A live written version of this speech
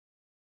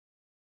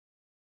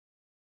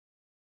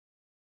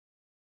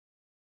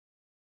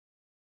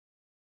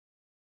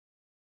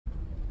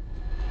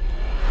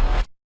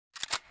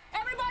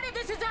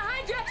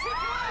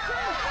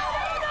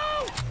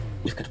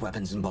Get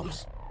weapons and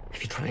bombs.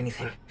 If you try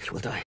anything, you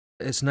will die.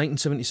 It's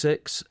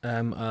 1976,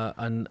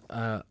 an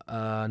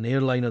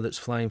airliner that's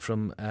flying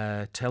from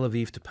Tel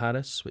Aviv to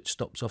Paris, which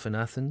stops off in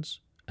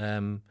Athens,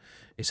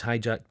 is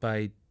hijacked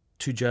by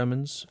two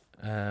Germans,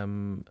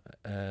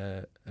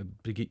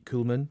 Brigitte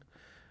Kuhlmann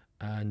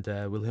and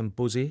Wilhelm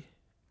Bose,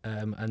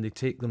 and they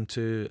take them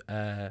to,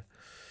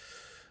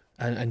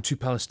 and two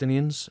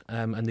Palestinians,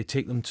 and they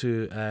take them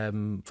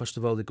to, first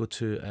of all, they go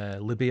to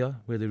Libya,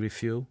 where they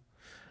refuel,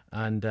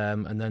 and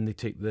then they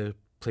take the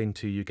plane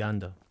to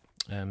Uganda,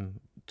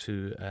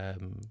 to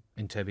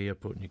Entebbe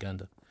airport in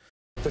Uganda.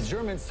 The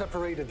Germans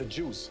separated the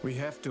Jews. We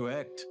have to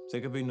act.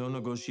 There can be no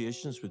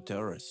negotiations with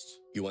terrorists.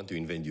 You want to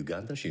invade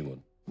Uganda,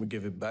 Shimon? We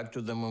give it back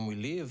to them when we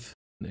leave.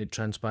 It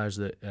transpires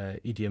that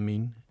Idi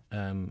Amin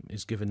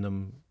is giving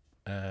them,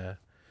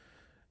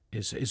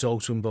 is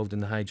also involved in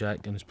the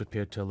hijack and is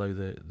prepared to allow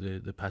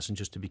the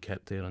passengers to be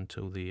kept there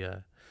until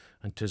the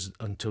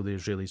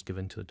Israelis give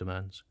in to the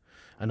demands.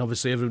 And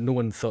obviously no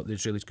one thought the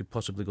Israelis could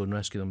possibly go and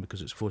rescue them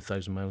because it's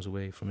 4,000 miles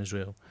away from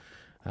Israel.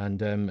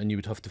 And you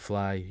would have to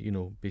fly, you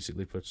know,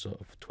 basically for sort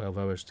of 12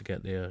 hours to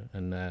get there,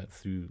 and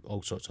through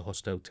all sorts of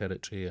hostile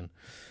territory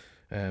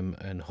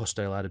and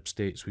hostile Arab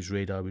states whose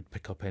radar would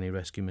pick up any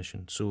rescue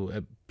mission.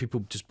 So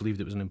people just believed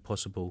it was an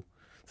impossible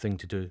thing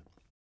to do.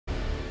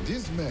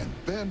 These men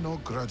bear no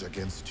grudge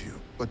against you,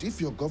 but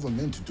if your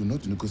government do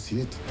not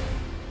negotiate,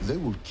 they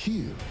will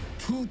kill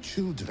 2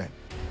 children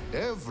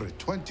every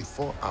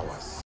 24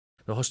 hours.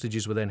 The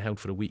hostages were then held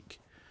for a week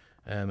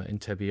at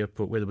Entebbe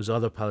airport, where there was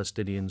other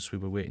Palestinians who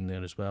were waiting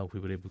there as well,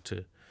 who were able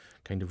to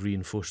kind of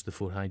reinforce the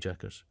 4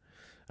 hijackers,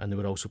 and they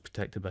were also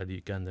protected by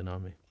the Ugandan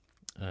army.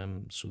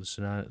 So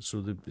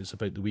it's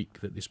about the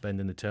week that they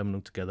spend in the terminal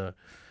together,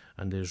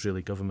 and the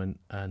Israeli government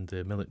and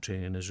the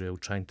military in Israel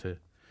trying to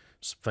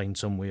find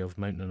some way of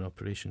mounting an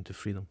operation to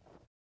free them.